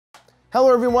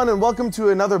Hello everyone and welcome to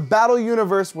another Battle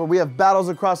Universe where we have battles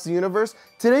across the universe.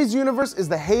 Today's universe is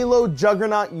the Halo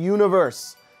Juggernaut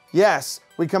universe. Yes,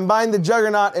 we combined the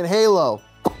Juggernaut and Halo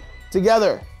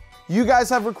together. You guys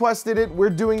have requested it, we're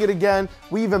doing it again.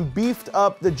 We even beefed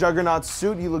up the Juggernaut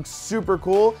suit, he looks super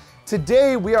cool.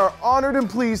 Today we are honored and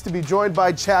pleased to be joined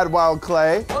by Chad Wild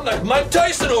Clay. I'm like Mike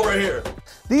Tyson over here.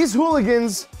 These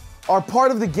hooligans are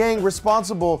part of the gang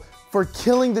responsible for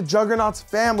killing the Juggernaut's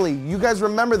family. You guys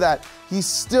remember that. He's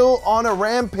still on a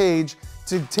rampage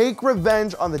to take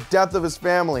revenge on the death of his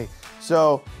family.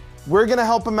 So we're gonna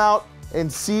help him out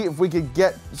and see if we could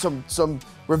get some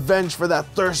revenge for that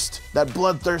thirst, that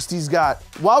bloodthirst he's got.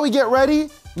 While we get ready,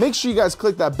 make sure you guys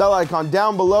click that bell icon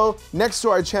down below next to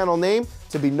our channel name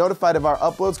to be notified of our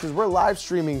uploads, because we're live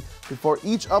streaming before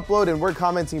each upload and we're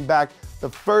commenting back the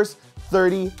first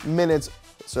 30 minutes.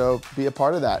 So be a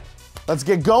part of that. Let's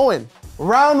get going.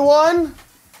 Round one,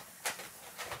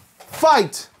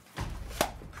 fight.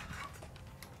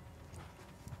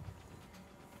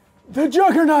 The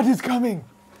Juggernaut is coming.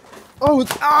 Oh,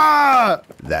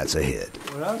 That's a hit.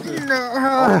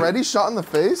 Already shot in the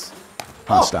face?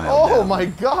 Hostile Oh down. my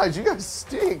God, you guys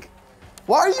stink.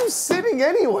 Why are you sitting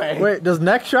anyway? Wait, does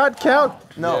neck shot count?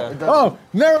 No, Yeah. it doesn't. Oh,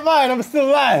 never mind, I'm still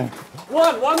alive.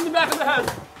 One in the back of the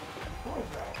head.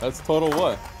 That's total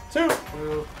what? Two.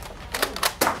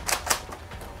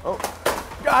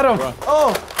 Got him.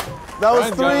 Oh, that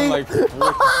was Brian's got him three. like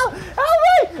Help me!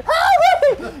 Help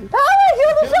me! Help me!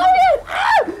 Kill the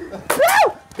Juggernaut!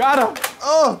 No! Got him.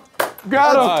 Oh,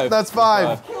 Got him. five. that's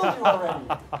five.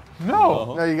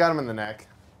 No. No, you got him in the neck.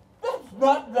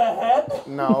 Not the head?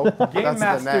 No, Game that's the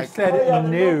Master neck. said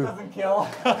no. Doesn't kill.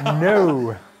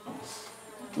 No.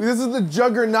 This is the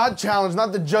Juggernaut challenge,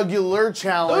 not the Jugular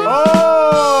challenge.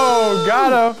 Oh,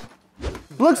 got him.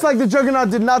 Looks like the Juggernaut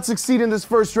did not succeed in this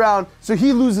first round, so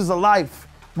he loses a life.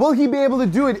 Will he be able to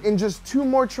do it in just 2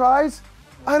 more tries?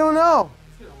 I don't know.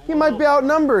 He might be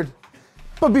outnumbered.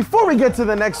 But before we get to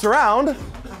the next round,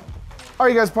 are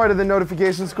you guys part of the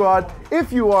notification squad?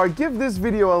 If you are, give this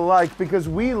video a like because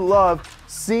we love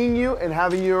seeing you and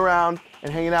having you around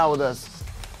and hanging out with us.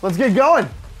 Let's get going.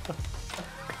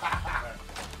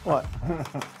 What?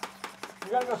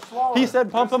 You gotta go slower. He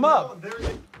said pump him up.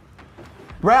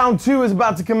 Round 2 is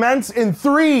about to commence in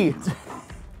 3.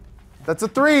 That's a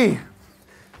 3,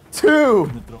 2,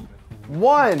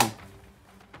 1,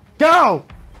 go!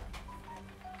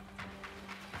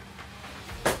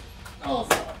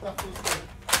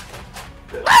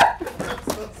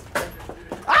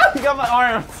 Ah, he got my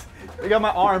arms. He got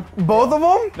my arm. Both of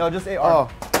them? No, just a arm.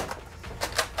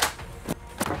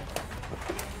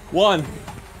 one.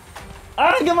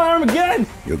 Ah, he got my arm again.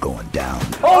 You're going down.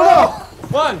 Oh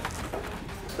One. no!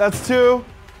 That's 2.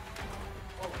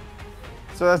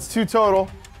 So that's 2 total.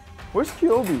 Where's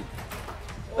Kyobi?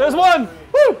 There's one.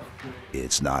 Woo!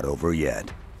 It's not over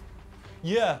yet.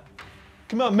 Yeah.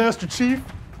 Come on, Master Chief.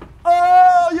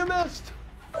 Oh, you missed.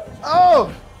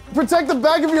 Oh! Protect the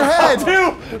back of your head!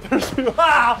 Two. There's two.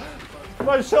 Ah,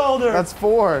 my shoulder. That's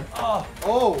 4.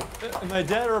 Oh. Am I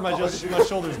dead or am I just my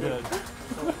shoulder's dead?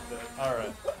 All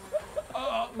right.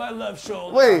 My left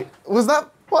shoulder. Wait, was that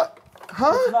what?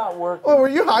 Huh? Not working. Oh, were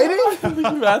you hiding?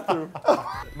 Bathroom.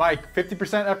 Mike,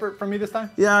 50% effort from me this time?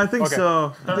 Yeah, I think Okay.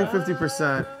 so. I think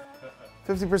 50%.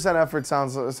 50% effort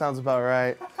sounds about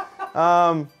right.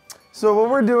 So what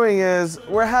we're doing is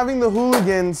we're having the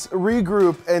hooligans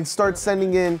regroup and start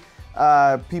sending in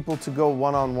people to go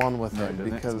one-on-one with him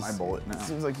because my bullet now. it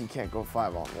seems like you can't go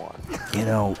 5-on-1. You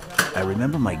know, I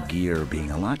remember my gear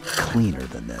being a lot cleaner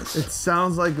than this. It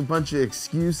sounds like a bunch of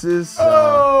excuses.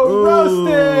 Oh,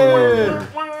 roasted!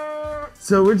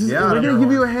 So we're Yeah, gonna everyone.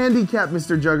 give you a handicap,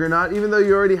 Mr. Juggernaut, even though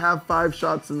you already have 5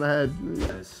 shots in the head.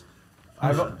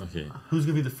 Okay. Who's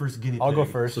gonna be the first guinea pig? I'll go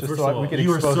first, So just first so of all, we can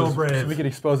you are expose so his, brave. so we can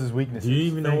expose his weaknesses. Do you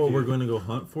even know Thank what you. we're going to go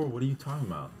hunt for? What are you talking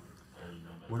about?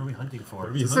 What are we hunting for?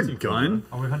 Are we hunting for?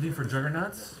 Are we hunting for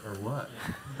juggernauts or what?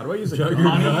 How do I use a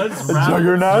juggernauts?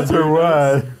 Juggernauts or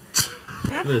what?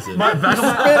 Listen.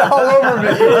 Spit all over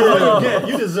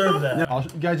me. You deserve that.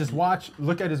 You guys just watch,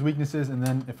 look at his weaknesses, and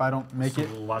then if I don't make it,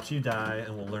 We'll watch you die,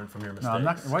 and we'll learn from your mistakes. no, I'm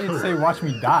not. Why did you say watch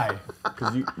me die?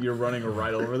 Because you're running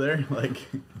right over there, like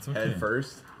head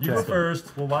first. You go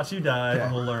first. We'll watch you die,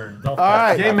 and we'll learn. All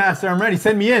right, Game Master, I'm ready.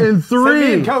 Send me in. In Send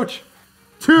me in, 3, Coach.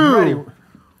 I'm ready. 2,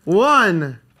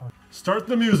 1. Start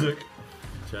the music.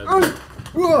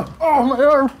 Oh, my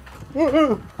arm.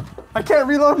 I can't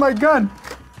reload my gun.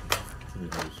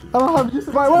 I don't have use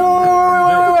of my.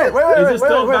 Wait. Is it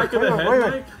still back of the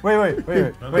head, Mike?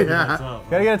 Wait. Yeah.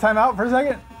 Gotta get a timeout for a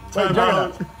second.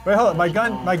 Juggernaut. Wait, hold on. My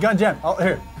gun jammed. Oh,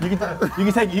 here.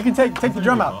 You can take the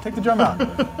drum out. Take the drum out.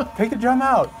 Take the drum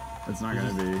out. It's not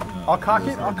gonna be. I'll cock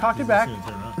it. I'll cock it back.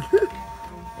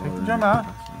 Take the drum out.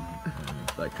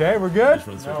 Okay, we're good.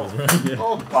 Oh,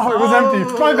 it was empty.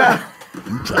 My bad.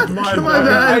 My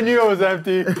bad. I knew it was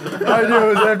empty. I knew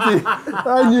it was empty.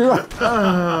 I knew.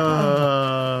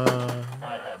 I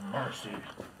have mercy.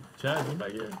 Chad, come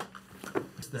back here.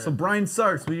 So Bryan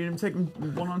sucks. We didn't take him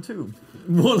 1-on-2.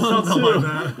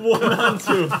 1-on-2.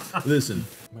 1-on-2. Listen,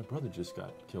 my brother just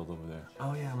got killed over there.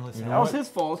 Oh yeah, I'm really sad. That was his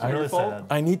fault. It's your fault.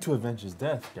 I need to avenge his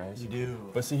death, guys. You do.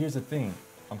 But see, here's the thing.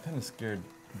 I'm kind of scared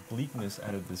bleakness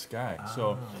out of this guy.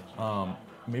 So,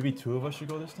 maybe 2 of us should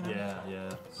go this time? Yeah.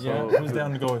 Yeah, who's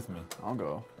down to go with me? I'll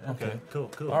go. Okay. Cool.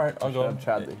 All right, I'll go.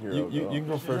 Chad the hero. You can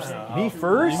go first. Me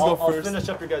first? You can go I'll first. finish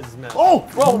up your guys' match. Oh,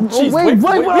 Jeez, wait, we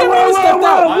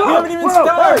haven't even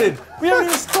started. We haven't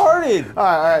even started. All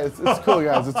right, it's cool,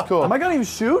 guys. It's cool. am I gonna even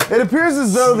shoot? It appears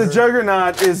as though the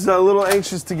Juggernaut is a little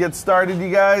anxious to get started, you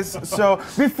guys. So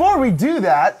before we do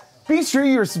that, be sure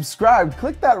you're subscribed.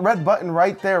 Click that red button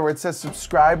right there where it says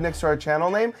subscribe next to our channel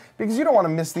name because you don't want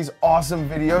to miss these awesome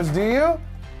videos, do you? So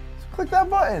click that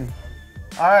button.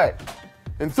 All right.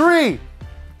 In 3,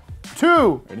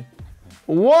 2,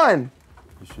 1.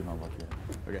 You shoot on luck here.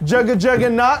 Okay.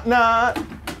 Juggernaut.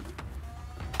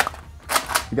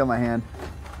 You got my hand.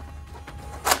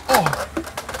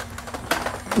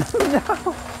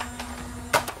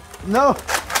 No.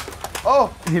 Oh.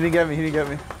 He didn't get me. He didn't get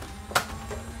me.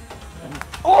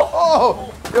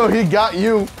 Oh. Yo, he got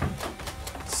you,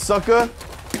 sucker.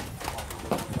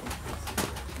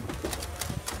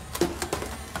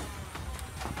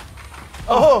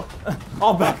 Oh.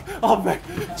 I'll back.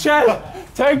 Chad,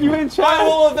 Tag you in, Chad. I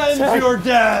will avenge your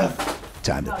death.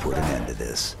 Time to put an end to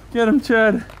this. Get him,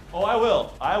 Chad. Oh, I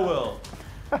will.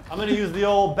 I'm gonna use the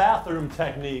old bathroom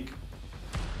technique.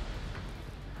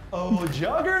 Oh,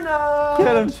 Juggernaut!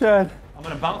 Get him, Chad. I'm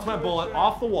gonna bounce my bullet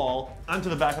off the wall onto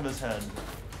the back of his head.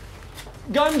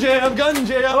 Gun jam! Oh, get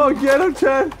him,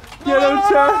 Chad. Get him,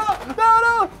 Chad.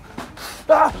 No!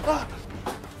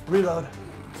 Reload.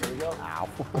 There we go. Ow.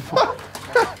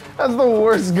 That's the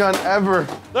worst gun ever.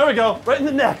 There we go, right in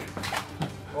the neck.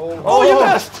 Oh, you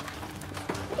missed!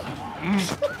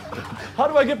 How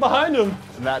do I get behind him?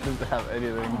 That doesn't have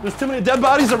anything. There's too many dead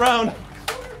bodies around.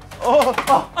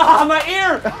 My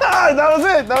ear! That was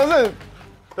it. That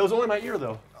was only my ear,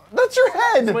 though. That's your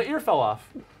head. My ear fell off.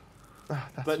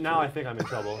 But now I think I'm in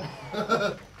trouble.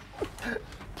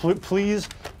 Please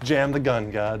jam the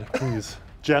gun, God. Please.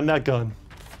 Jam that gun.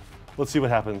 Let's see what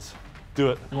happens.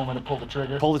 Do it. You want me to pull the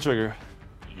trigger? Pull the trigger.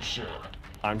 You sure?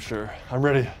 I'm sure. I'm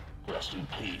ready. Rest in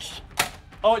peace.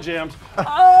 Oh, it jammed.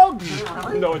 Oh!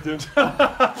 No, it didn't.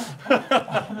 That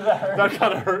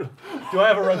kind of hurt. Do I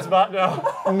have a red spot now?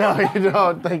 No, you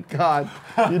don't. Thank God.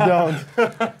 You don't.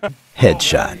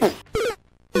 Headshot.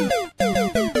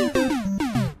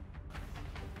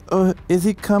 Is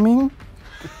he coming?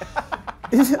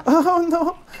 Oh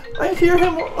no! I hear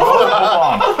him.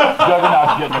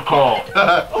 Juggernaut's getting a call.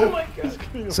 Oh my God.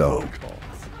 So,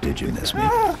 did you miss me?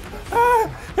 Help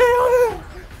me!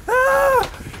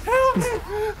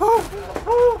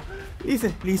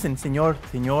 Listen, señor,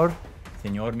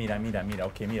 mira,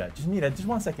 okay, just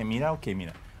 1 second, mira, okay,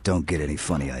 mira. Don't get any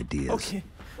funny ideas. Okay.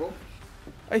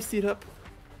 I sit up.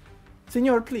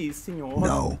 Señor, please, señor.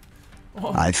 No.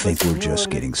 I think we're just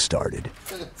getting started.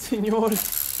 Señor.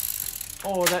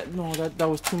 Oh, that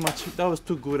was too much. That was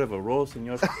too good of a roll,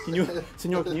 señor.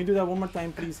 Señor, can you do that one more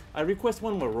time, please? I request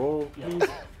one more roll, please.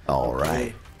 All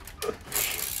right.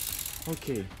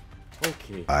 Okay.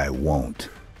 I won't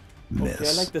miss. Okay,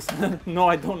 I like the sound. No,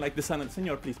 I don't like the sound.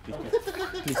 Señor, please.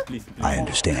 I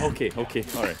understand. Okay, all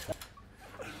right.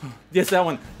 Yes, that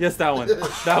one.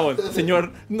 Señor,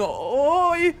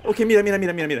 no. Okay, mira.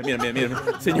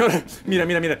 Señor,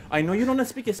 mira. I know you don't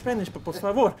speak Spanish, but por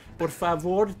favor.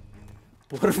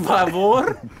 Do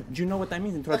you know what that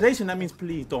means? In translation, that means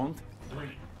please don't.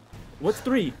 3. What's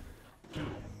 3? 2.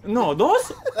 No, 2?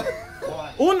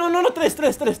 1. No, 3.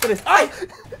 Ay!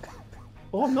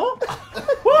 Oh, no?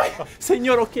 Uy,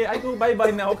 señor, okay, I go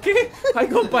bye-bye now, okay? I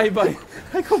go bye-bye.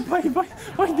 Ay,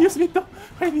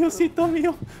 Diosito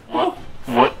mío. What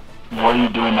are you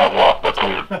doing that walk? That's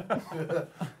weird.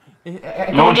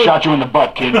 No one shot you in the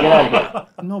butt, kid. Get out of here.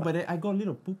 No, but I got a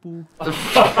little poo-poo. Go to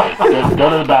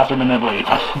the bathroom and then leave.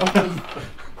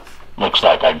 Looks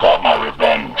like I got my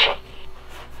revenge.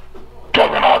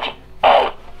 Juggernaut,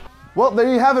 out. Well,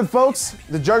 there you have it, folks.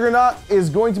 The Juggernaut is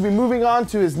going to be moving on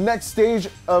to his next stage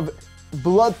of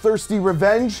bloodthirsty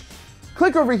revenge.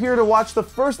 Click over here to watch the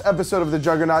first episode of the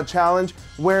Juggernaut Challenge,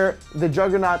 where the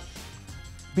Juggernaut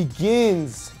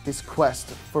begins his quest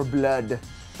for blood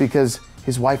because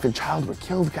his wife and child were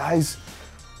killed, guys.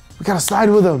 We gotta side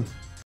with him.